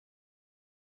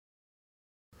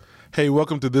Hey,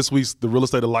 welcome to this week's The Real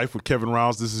Estate of Life with Kevin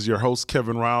Rouse. This is your host,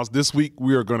 Kevin Rouse. This week,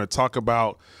 we are going to talk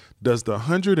about, does the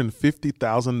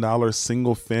 $150,000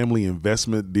 single-family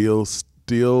investment deal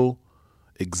still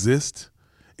exist?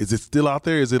 Is it still out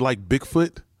there? Is it like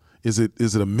Bigfoot? Is it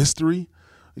a mystery?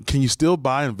 Can you still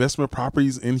buy investment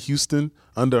properties in Houston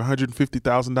under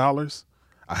 $150,000?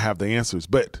 I have the answers,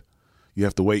 but you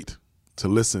have to wait to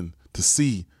listen to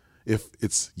see if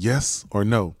it's yes or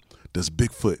no. Does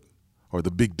Bigfoot or the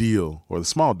big deal or the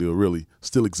small deal really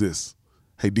still exists?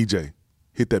 Hey, DJ,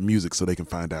 hit that music so they can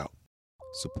find out.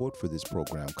 Support for this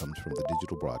program comes from the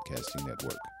Digital Broadcasting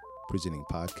Network, presenting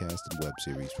podcasts and web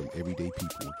series from everyday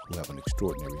people who have an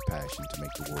extraordinary passion to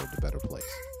make the world a better place.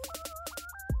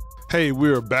 Hey,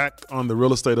 we're back on The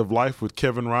Real Estate of Life with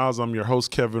Kevin Rouse. I'm your host,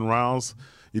 Kevin Rouse.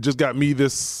 You just got me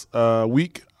this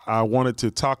week. I wanted to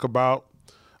talk about,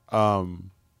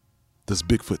 does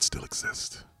Bigfoot still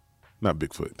exist? Not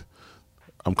Bigfoot.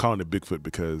 I'm calling it Bigfoot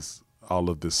because all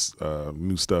of this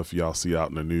new stuff y'all see out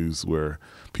in the news where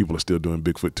people are still doing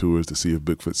Bigfoot tours to see if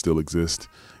Bigfoot still exists.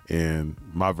 And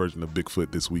my version of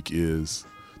Bigfoot this week is,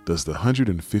 does the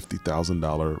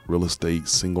 $150,000 real estate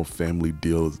single family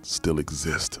deal still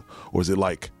exist? Or is it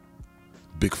like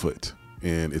Bigfoot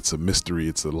and it's a mystery,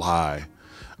 it's a lie?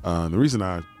 The reason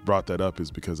I brought that up is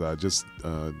because I just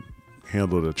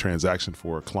handled a transaction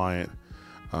for a client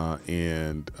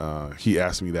and he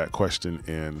asked me that question,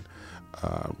 and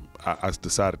I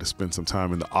decided to spend some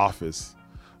time in the office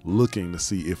looking to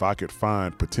see if I could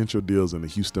find potential deals in the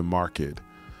Houston market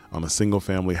on a single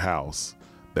family house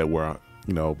that were,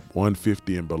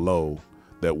 150 and below,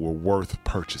 that were worth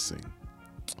purchasing.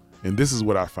 And this is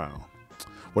what I found.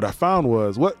 What I found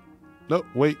was, nope,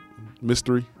 wait,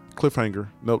 mystery, cliffhanger,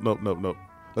 nope.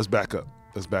 Let's back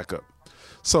up.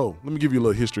 So let me give you a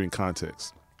little history and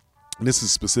context. And this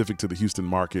is specific to the Houston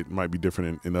market. It might be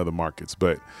different in other markets,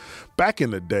 but back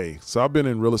in the day, so I've been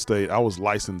in real estate. I was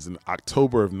licensed in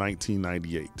October of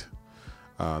 1998.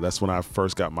 That's when I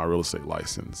first got my real estate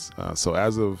license. So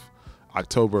as of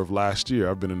October of last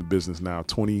year, I've been in the business now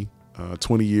 20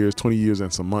 years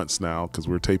and some months now, because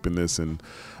we're taping this in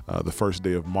the first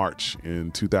day of March in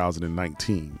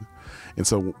 2019. And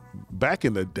so back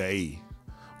in the day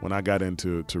when I got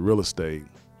into real estate,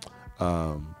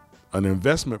 an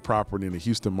investment property in the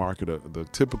Houston market, the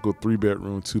typical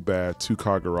 3-bedroom, 2-bath,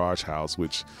 2-car garage house,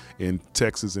 which in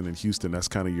Texas and in Houston, that's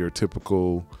kind of your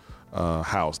typical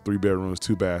house, 3 bedrooms,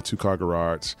 2-bath, 2-car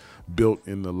garage, built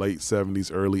in the late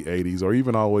 70s, early 80s, or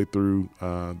even all the way through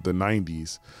the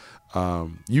 90s.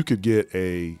 You could get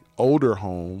a older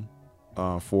home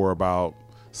for about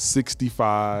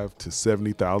 $65,000 to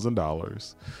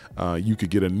 $70,000. You could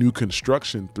get a new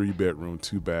construction 3-bedroom,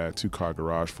 2-bath, 2-car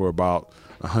garage for about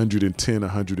 $110,000,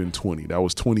 $120,000. That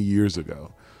was 20 years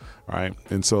ago, right?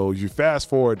 And so you fast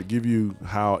forward to give you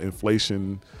how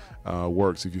inflation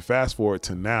works. If you fast forward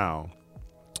to now,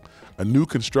 a new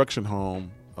construction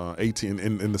home,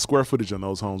 and the square footage on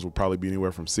those homes will probably be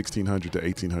anywhere from 1,600 to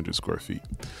 1,800 square feet.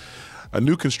 A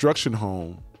new construction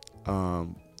home,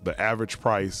 the average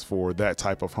price for that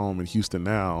type of home in Houston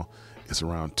now is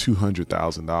around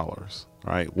 $200,000,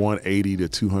 right?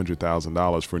 $180,000 to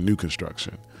 $200,000 for new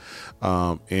construction.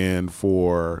 And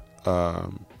for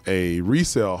a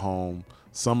resale home,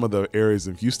 some of the areas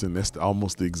in Houston, that's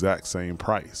almost the exact same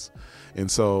price. And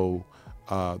so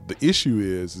the issue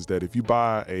is that if you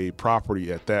buy a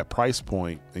property at that price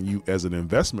point and you, as an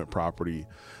investment property,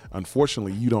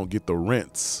 unfortunately, you don't get the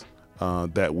rents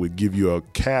that would give you a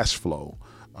cash flow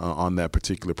on that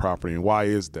particular property. And why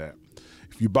is that?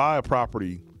 If you buy a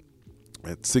property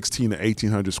at 1,600 to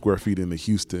 1,800 square feet in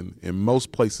Houston, in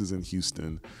most places in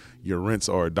Houston, your rents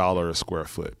are $1 a square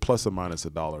foot, plus or minus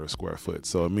 $1 a square foot.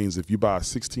 So it means if you buy a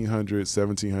 1,600,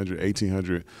 1,700,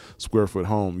 1,800 square foot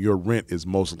home, your rent is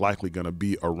most likely going to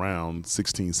be around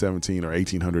 $1,600, $1,700, or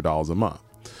 $1,800 a month.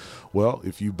 Well,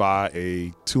 if you buy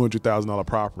a $200,000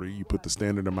 property, you put the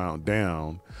standard amount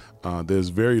down, there's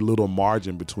very little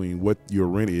margin between what your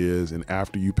rent is and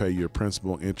after you pay your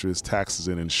principal, interest, taxes,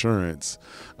 and insurance,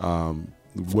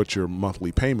 what your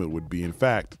monthly payment would be. In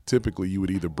fact, typically you would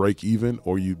either break even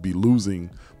or you'd be losing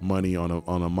money on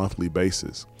a monthly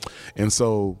basis. And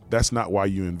so that's not why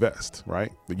you invest,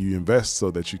 right? But you invest so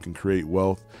that you can create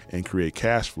wealth and create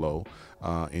cash flow.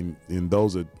 And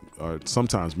those are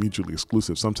sometimes mutually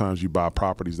exclusive. Sometimes you buy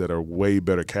properties that are way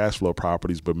better cash flow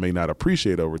properties but may not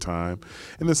appreciate over time.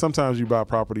 And then sometimes you buy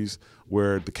properties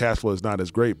where the cash flow is not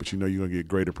as great, but you know you're going to get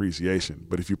great appreciation.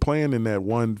 But if you're playing in that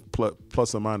one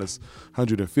plus or minus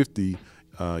 150,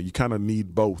 You kind of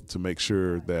need both to make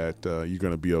sure that you're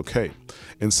going to be okay.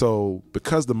 And so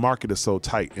because the market is so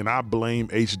tight, and I blame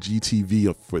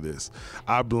HGTV for this,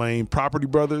 I blame Property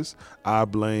Brothers, I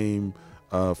blame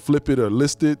Flip It or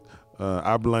List It,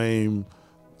 I blame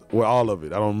all of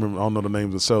it. I don't know the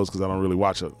names of shows because I don't really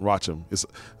watch them.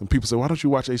 And people say, why don't you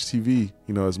watch HGTV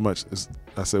as much?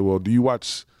 I say, well, do you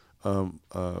watch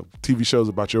TV shows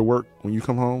about your work when you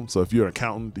come home? So if you're an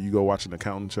accountant, do you go watch an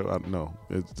accountant show? I don't know.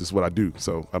 It's just what I do,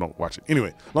 so I don't watch it.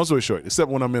 Anyway, long story short, except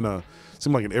when I'm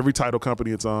seems like in every title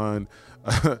company it's on,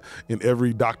 in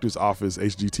every doctor's office,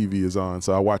 HGTV is on,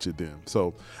 so I watch it then.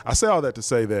 So I say all that to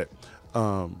say that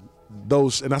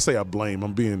and I say I blame,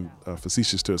 I'm being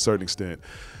facetious to a certain extent,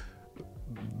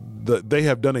 they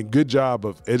have done a good job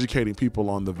of educating people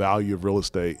on the value of real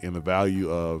estate and the value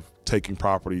of taking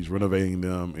properties, renovating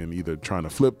them, and either trying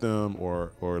to flip them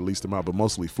or lease them out, but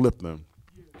mostly flip them.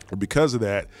 And because of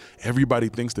that, everybody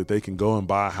thinks that they can go and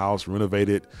buy a house, renovate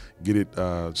it, get it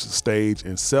staged,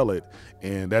 and sell it.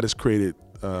 And that has created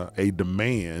a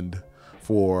demand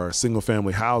for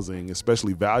single-family housing,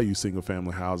 especially value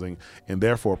single-family housing, and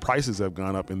therefore prices have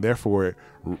gone up, and therefore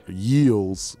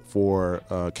yields for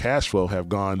cash flow have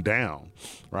gone down,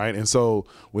 right? And so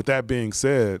with that being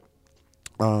said,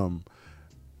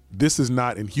 this is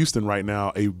not in Houston right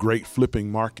now a great flipping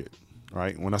market,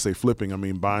 right? When I say flipping, I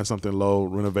mean buying something low,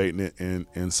 renovating it,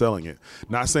 and selling it.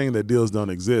 Not saying that deals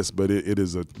don't exist, but it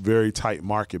is a very tight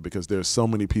market because there's so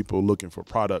many people looking for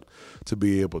product to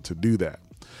be able to do that.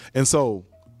 And so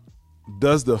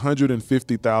does the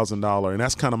 $150,000, and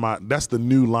that's the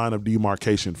new line of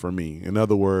demarcation for me. In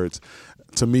other words,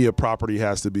 to me, a property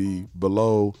has to be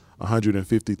below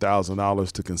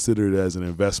 $150,000 to consider it as an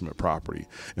investment property.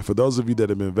 And for those of you that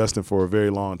have been investing for a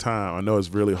very long time, I know it's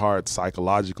really hard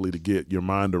psychologically to get your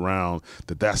mind around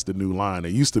that that's the new line.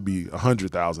 It used to be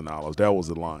 $100,000. That was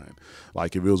the line.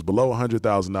 Like if it was below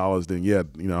 $100,000, then yeah,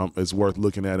 it's worth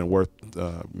looking at and worth,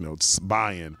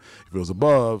 buying. If it was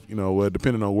above,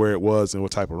 depending on where it was and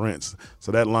what type of rents.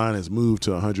 So that line has moved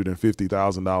to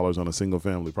 $150,000 on a single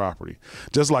family property.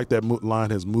 Just like that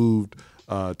line has moved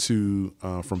from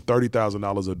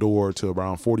 $30,000 a door to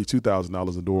around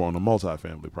 $42,000 a door on a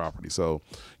multifamily property. So,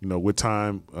 with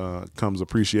time comes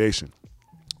appreciation.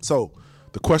 So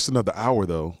the question of the hour,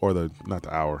 though, or not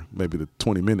the hour, maybe the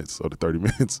 20 minutes or the 30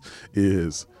 minutes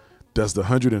is, does the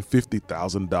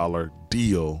 $150,000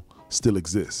 deal still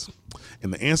exist?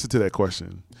 And the answer to that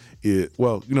question is,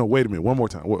 wait a minute, one more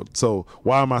time. So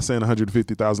why am I saying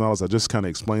 $150,000? I just kind of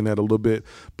explained that a little bit,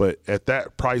 but at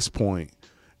that price point,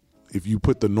 if you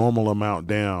put the normal amount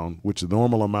down, which the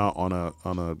normal amount on a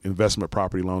investment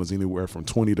property loan is anywhere from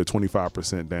 20 to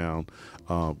 25% down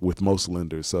with most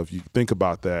lenders. So if you think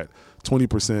about that,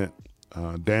 20%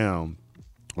 down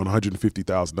on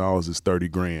 $150,000 is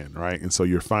 $30,000, right? And so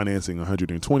you're financing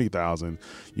 $120,000.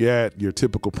 You add your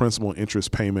typical principal and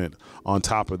interest payment on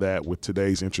top of that with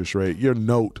today's interest rate. Your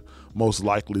note most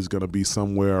likely is going to be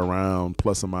somewhere around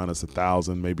plus or minus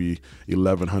 $1,000, maybe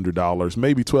 $1,100,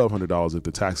 maybe $1,200 if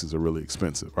the taxes are really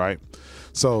expensive, right?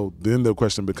 So then the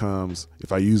question becomes,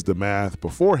 if I use the math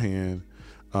beforehand,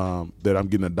 that I'm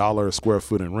getting $1 a square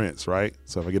foot in rents, right?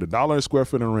 So if I get $1 a square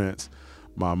foot in rents,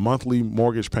 my monthly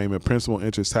mortgage payment, principal,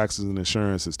 interest, taxes, and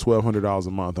insurance is $1,200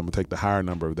 a month. I'm gonna take the higher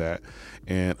number of that,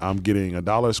 and I'm getting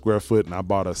 $1 a square foot, and I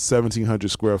bought a 1,700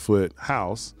 square foot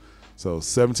house. So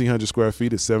 1,700 square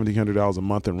feet is $1,700 a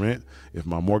month in rent. If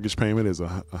my mortgage payment is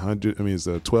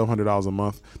 $1,200 a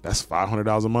month, that's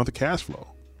 $500 a month of cash flow.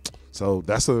 So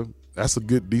that's a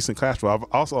good, decent cash flow. I've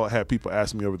also had people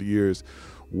ask me over the years,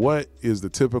 what is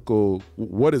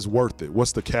worth it?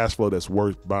 What's the cash flow that's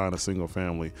worth buying a single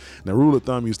family? Now, rule of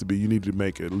thumb used to be you need to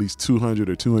make at least $200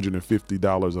 or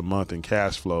 $250 a month in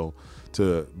cash flow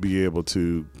to be able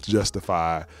to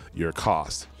justify your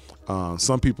cost.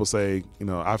 Some people say,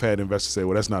 I've had investors say,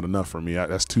 well, that's not enough for me.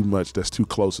 That's too much. That's too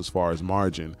close as far as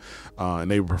margin.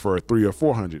 And they prefer 300 or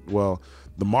 400. Well,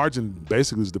 the margin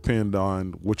basically is depend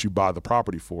on what you buy the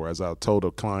property for. As I told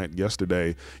a client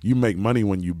yesterday, you make money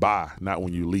when you buy, not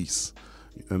when you lease.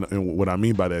 And what I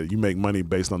mean by that, you make money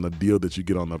based on the deal that you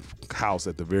get on the house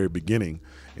at the very beginning,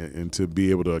 and to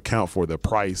be able to account for the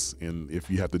price, and if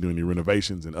you have to do any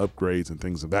renovations and upgrades and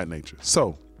things of that nature.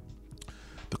 So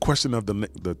the question of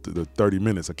the 30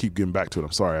 minutes, I keep getting back to it.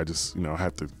 I'm sorry. I just, I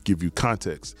have to give you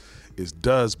context, is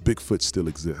does Bigfoot still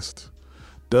exist?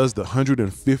 Does the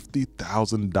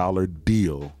 $150,000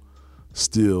 deal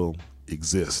still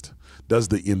exist? Does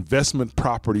the investment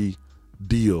property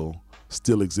deal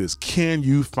still exist? Can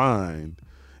you find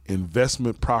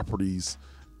investment properties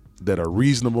that are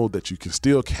reasonable, that you can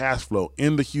still cash flow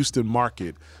in the Houston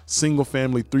market, single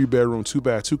family, 3-bedroom,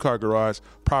 2-bath, 2-car garage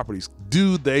properties,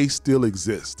 do they still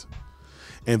exist?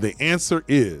 And the answer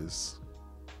is,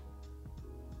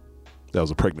 that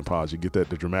was a pregnant pause. You get that,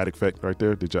 the dramatic effect right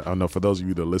there? I know for those of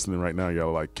you that are listening right now, y'all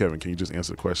are like, Kevin, can you just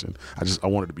answer the question? I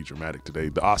wanted to be dramatic today.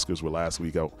 The Oscars were last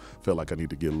week. I felt like I need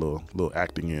to get a little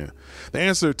acting in. The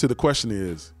answer to the question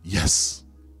is yes.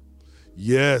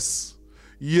 Yes.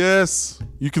 Yes.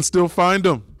 You can still find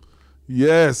them.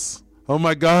 Yes. Oh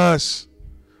my gosh.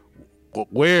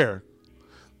 Where?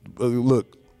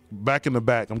 Look, back in the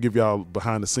back, I'm gonna give y'all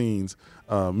behind the scenes.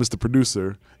 Mr.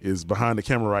 Producer is behind the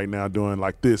camera right now doing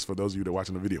like this for those of you that are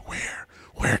watching the video.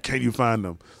 Where can you find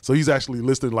them? So he's actually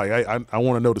listening like, I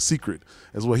want to know the secret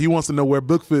as well. He wants to know where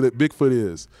Bigfoot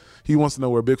is. He wants to know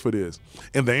where Bigfoot is.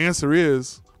 And the answer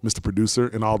is, Mr. Producer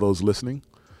and all those listening,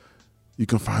 you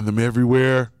can find them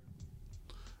everywhere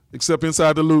except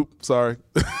inside the loop. Sorry.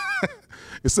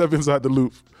 Except inside the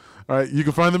loop. All right. You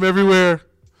can find them everywhere.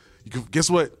 Guess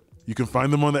what? You can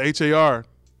find them on the HAR.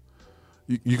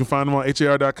 You can find them on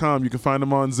HAR.com. You can find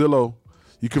them on Zillow.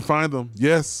 You can find them.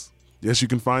 Yes, you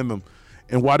can find them.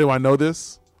 And why do I know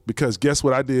this? Because guess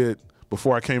what I did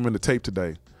before I came in the tape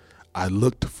today? I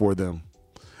looked for them.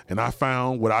 And I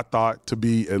found what I thought to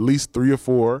be at least 3 or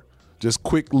 4, just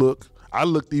quick look. I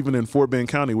looked even in Fort Bend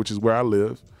County, which is where I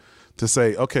live, to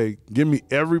say, okay, give me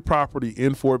every property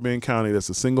in Fort Bend County that's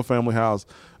a single family house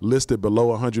listed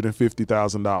below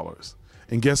 $150,000.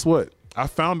 And guess what? I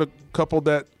found a couple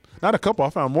that, not a couple, I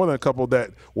found more than a couple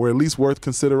that were at least worth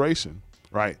consideration,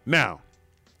 right? Now,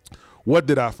 what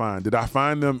did I find? Did I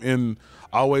find them in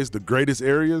always the greatest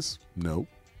areas? No.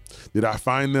 Did I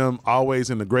find them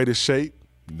always in the greatest shape?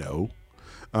 No.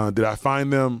 Did I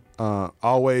find them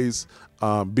always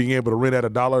being able to rent at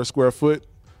 $1 a square foot?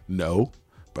 No.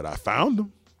 But I found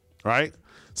them, right?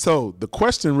 So the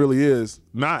question really is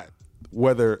not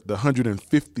whether the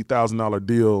 $150,000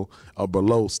 deal or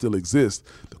below still exists.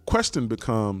 The question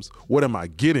becomes, what am I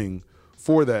getting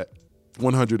for that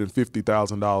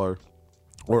 $150,000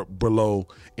 or below?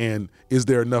 And is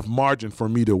there enough margin for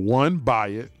me to, 1, buy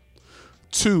it,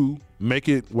 2, make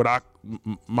it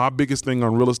my biggest thing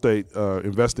on real estate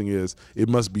investing is it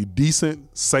must be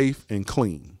decent, safe, and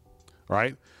clean,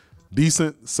 right?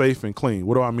 Decent, safe, and clean.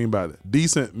 What do I mean by that?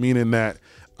 Decent meaning that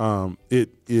it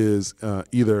is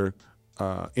either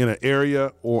in an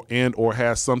area or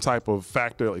has some type of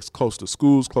factor, like it's close to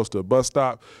schools, close to a bus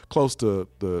stop, close to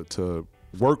the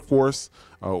workforce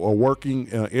or working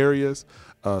areas.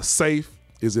 Safe,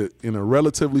 is it in a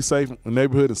relatively safe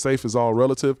neighborhood? And safe is all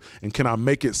relative. And can I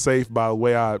make it safe by the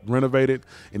way I renovate it?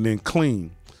 And then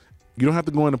clean. You don't have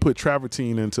to go in and put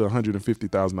travertine into a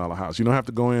 $150,000 house. You don't have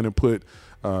to go in and put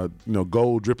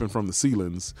gold dripping from the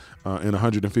ceilings in a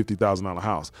 $150,000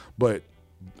 house. But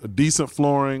decent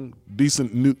flooring,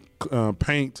 decent new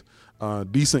paint,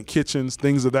 decent kitchens,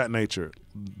 things of that nature.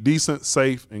 Decent,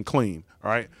 safe, and clean. All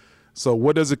right. So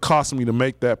what does it cost me to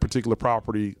make that particular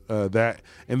property and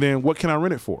then what can I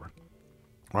rent it for?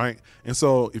 Right. And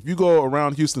so if you go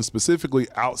around Houston, specifically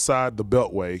outside the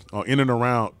Beltway or in and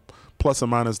around plus or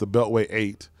minus the Beltway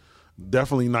 8,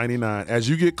 definitely 99. As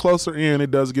you get closer in, it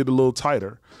does get a little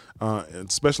tighter,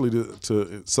 especially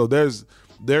so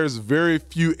there's very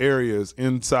few areas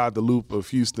inside the loop of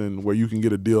Houston where you can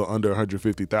get a deal under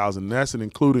 150,000. That's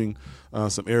including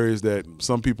some areas that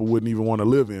some people wouldn't even want to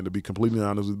live in, to be completely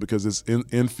honest with you, because it's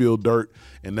infill dirt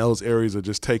and those areas are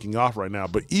just taking off right now.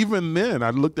 But even then, I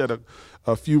looked at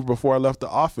a few before I left the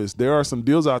office. There are some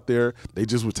deals out there. They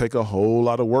just would take a whole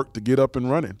lot of work to get up and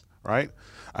running, right?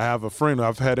 I have a friend,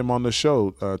 I've had him on the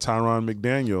show, Tyron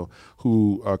McDaniel,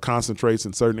 who concentrates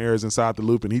in certain areas inside the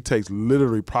loop, and he takes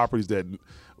literally properties that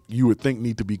you would think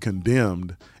need to be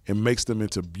condemned and makes them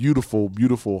into beautiful,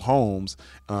 beautiful homes.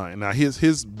 And now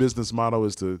his business model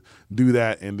is to do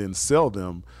that and then sell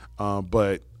them,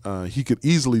 but he could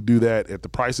easily do that at the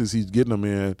prices he's getting them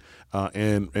in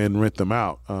and rent them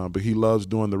out. But he loves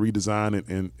doing the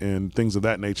redesign and things of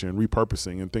that nature and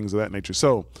repurposing and things of that nature.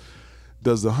 So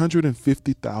does the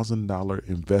 $150,000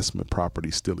 investment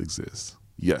property still exist?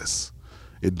 Yes,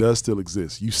 it does still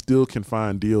exist. You still can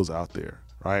find deals out there,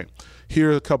 right?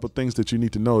 Here are a couple of things that you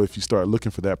need to know if you start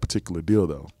looking for that particular deal,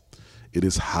 though. It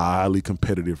is highly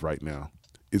competitive right now.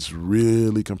 It's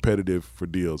really competitive for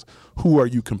deals. Who are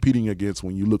you competing against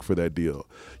when you look for that deal?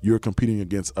 You're competing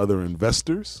against other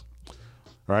investors,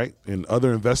 right? And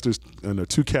other investors, and there are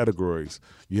 2 categories.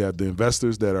 You have the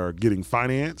investors that are getting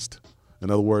financed. In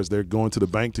other words, they're going to the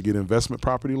bank to get investment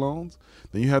property loans.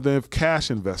 Then you have the cash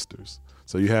investors.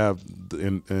 So you have,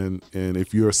 and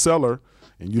if you're a seller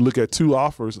and you look at 2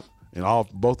 offers and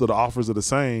both of the offers are the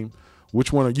same,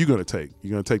 which one are you going to take?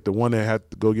 You're going to take the one that had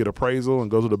to go get appraisal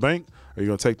and go to the bank, or you're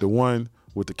going to take the one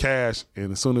with the cash,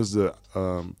 and as soon as the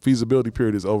feasibility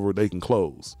period is over, they can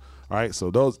close. All right, so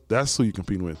that's who you're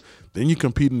competing with. Then you're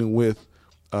competing with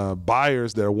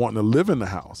buyers that are wanting to live in the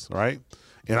house, right?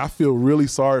 And I feel really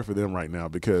sorry for them right now,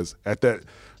 because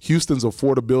Houston's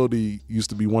affordability used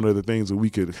to be one of the things that we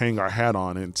could hang our hat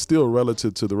on, and still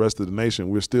relative to the rest of the nation,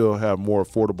 we still have more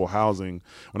affordable housing.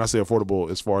 When I say affordable,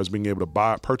 as far as being able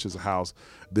to purchase a house,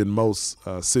 than most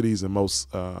cities and most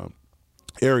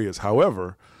areas.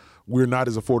 However, we're not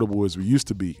as affordable as we used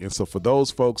to be. And so for those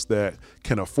folks that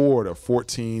can afford a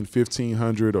 $1,400,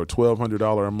 $1,500 or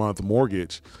 $1,200 a month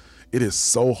mortgage, it is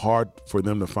so hard for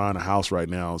them to find a house right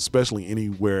now, especially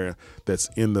anywhere that's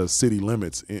in the city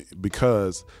limits,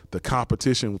 because the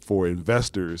competition for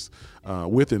investors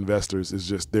with investors is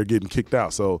just, they're getting kicked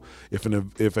out. So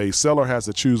if a seller has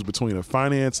to choose between a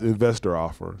finance investor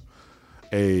offer,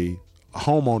 a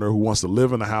homeowner who wants to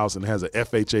live in the house and has an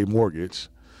FHA mortgage,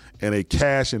 and a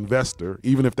cash investor,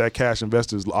 even if that cash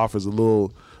investor offers a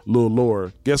little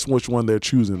lower, guess which one they're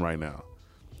choosing right now?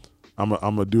 I'm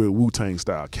gonna do it Wu-Tang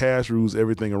style. Cash rules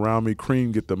everything around me.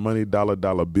 Cream get the money, dollar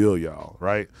bill, y'all,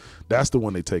 right? That's the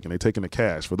one they're taking. They're taking the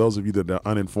cash. For those of you that are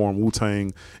uninformed,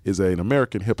 Wu-Tang is an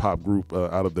American hip-hop group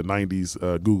out of the 90s.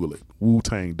 Google it.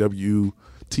 Wu-Tang,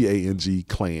 W-T-A-N-G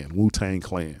Clan, Wu-Tang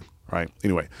Clan, right?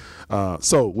 Anyway,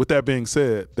 so with that being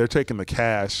said, they're taking the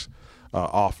cash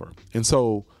offer. And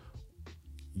so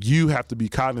you have to be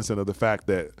cognizant of the fact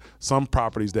that some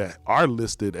properties that are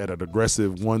listed at an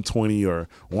aggressive 120 or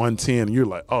 110, you're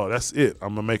like, oh, that's it.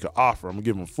 I'm gonna make an offer. I'm gonna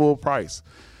give them full price.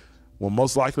 Well,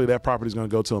 most likely that property is gonna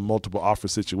go to a multiple offer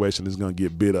situation. It's gonna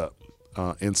get bid up.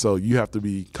 And so you have to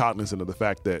be cognizant of the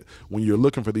fact that when you're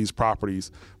looking for these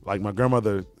properties, like my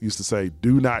grandmother used to say,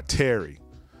 do not tarry,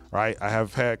 right? I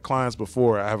have had clients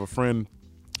before. I have a friend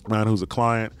of mine who's a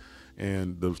client,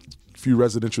 and the few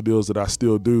residential deals that I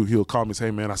still do, he'll call me and say,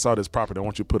 hey man, I saw this property, I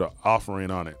want you to put an offer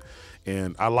in on it.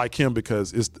 And I like him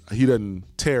because he doesn't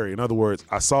tarry. In other words,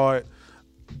 I saw it,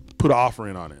 put an offer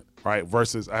in on it, right?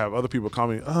 Versus I have other people call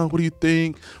me, oh, what do you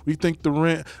think? What do you think the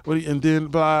rent? And then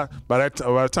by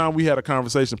the time we had a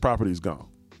conversation, property's gone,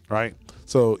 right?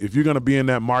 So if you're gonna be in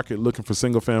that market looking for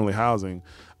single family housing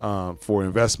for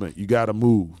investment, you gotta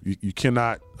move. You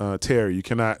cannot tarry. You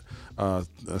cannot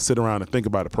sit around and think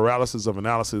about it. Paralysis of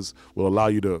analysis will allow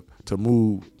you to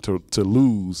move, to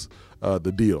lose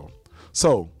the deal.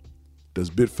 So does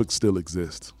Bitfoot still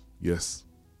exist? Yes,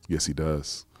 he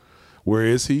does. Where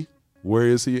is he?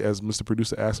 As Mr.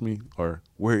 Producer asked me, or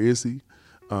where is he?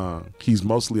 He's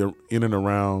mostly in and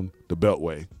around the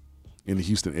Beltway in the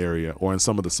Houston area, or in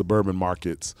some of the suburban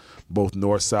markets, both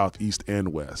north, south, east,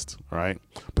 and west, right?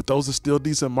 But those are still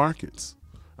decent markets,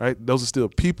 right? Those are still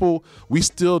people. We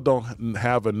still don't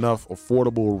have enough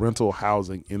affordable rental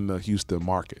housing in the Houston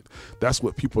market. That's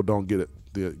what people don't get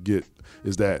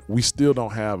is that we still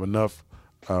don't have enough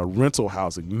rental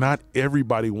housing. Not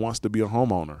everybody wants to be a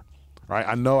homeowner. Right?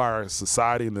 I know our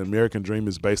society and the American dream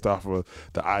is based off of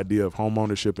the idea of home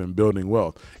ownership and building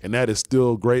wealth. And that is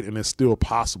still great and it's still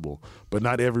possible. But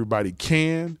not everybody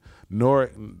can, nor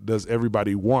does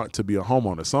everybody want to be a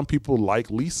homeowner. Some people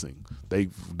like leasing. They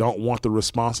don't want the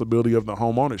responsibility of the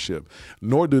home ownership,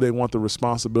 nor do they want the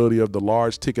responsibility of the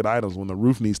large ticket items when the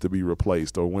roof needs to be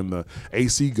replaced or when the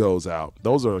AC goes out.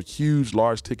 Those are a huge,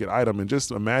 large ticket item. And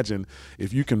just imagine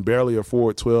if you can barely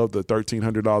afford $1,200 to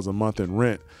 $1,300 a month in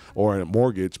rent or a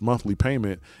mortgage monthly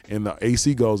payment, and the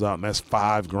AC goes out and that's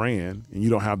 $5,000, and you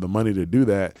don't have the money to do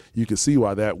that, you can see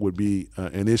why that would be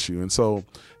an issue. And so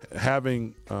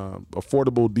having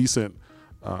affordable, decent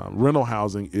rental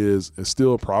housing is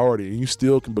still a priority, and you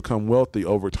still can become wealthy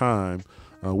over time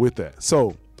with that.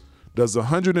 So does a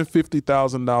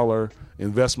 $150,000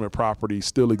 investment property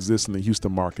still exist in the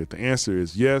Houston market? The answer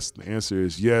is yes. The answer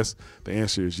is yes. The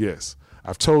answer is yes.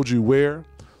 I've told you where.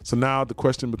 So now the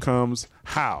question becomes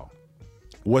how.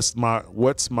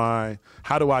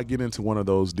 How do I get into one of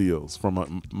those deals from a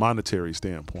monetary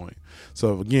standpoint?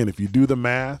 So again, if you do the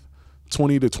math,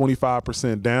 20 to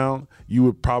 25% down, you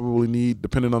would probably need,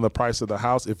 depending on the price of the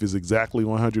house, if it's exactly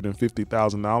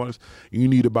 $150,000, you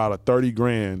need about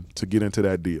 $30,000 to get into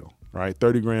that deal, right?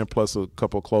 $30,000 plus a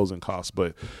couple of closing costs,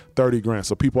 but $30,000.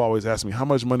 So people always ask me, how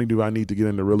much money do I need to get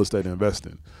into real estate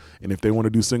investing? And if they want to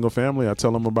do single family, I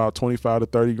tell them about $25,000 to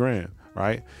 $30,000,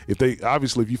 right? If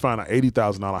you find an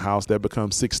 $80,000 house, that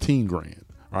becomes $16,000,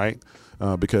 right?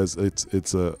 Because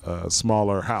it's a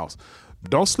smaller house.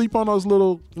 Don't sleep on those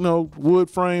little, wood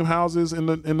frame houses in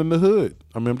the hood.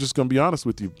 I mean, I'm just gonna be honest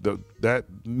with you. That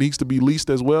needs to be leased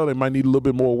as well. They might need a little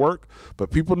bit more work, but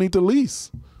people need to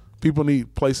lease. People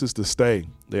need places to stay.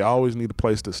 They always need a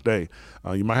place to stay.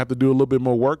 You might have to do a little bit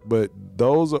more work, but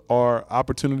those are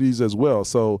opportunities as well.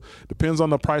 So depends on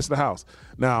the price of the house.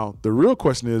 Now, the real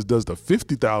question is, does the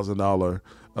 $50,000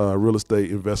 real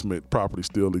estate investment property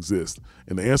still exist?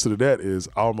 And the answer to that is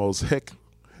almost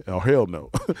hell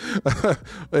no.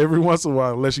 Every once in a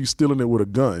while, unless you're stealing it with a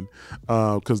gun,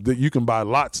 because you can buy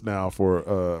lots now for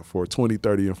 $20,000,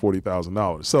 $30,000, and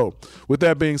 $40,000. So with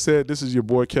that being said, this is your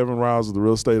boy Kevin Riles of the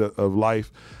Real Estate of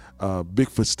Life.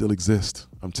 Bigfoot still exists.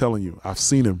 I'm telling you, I've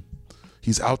seen him.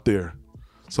 He's out there.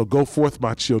 So go forth,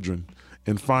 my children,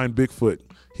 and find Bigfoot.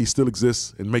 He still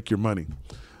exists, and make your money.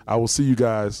 I will see you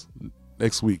guys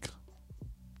next week.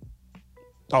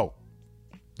 Oh,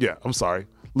 yeah, I'm sorry.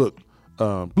 Look.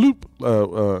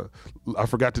 Bloop. I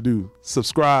forgot to do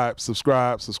subscribe.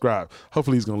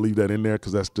 Hopefully he's going to leave that in there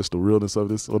because that's just the realness of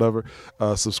this, whatever.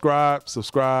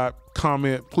 Subscribe,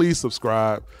 comment. Please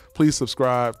subscribe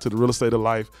to the Real Estate of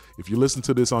Life. If you listen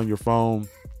to this on your phone,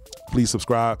 please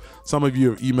subscribe. Some of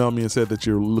you have emailed me and said that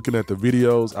you're looking at the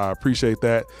videos. I appreciate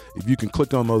that. If you can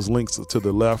click on those links to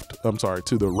the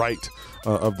right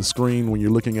of the screen when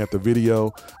you're looking at the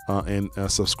video and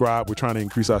subscribe. We're trying to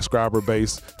increase our subscriber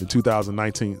base in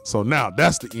 2019. So now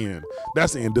that's the end.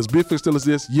 Does Bigfoot still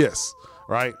exist? Yes.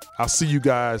 Right. I'll see you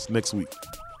guys next week.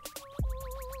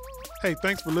 Hey,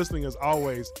 thanks for listening as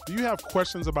always. Do you have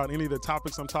questions about any of the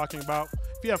topics I'm talking about?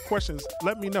 If you have questions,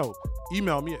 let me know.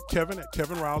 Email me at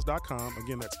kevin@kevinriles.com.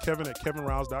 Again, that's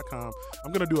kevin@kevinriles.com.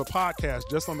 I'm going to do a podcast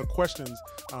just on the questions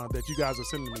that you guys are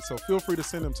sending me. So feel free to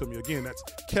send them to me. Again, that's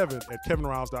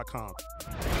kevin@kevinriles.com.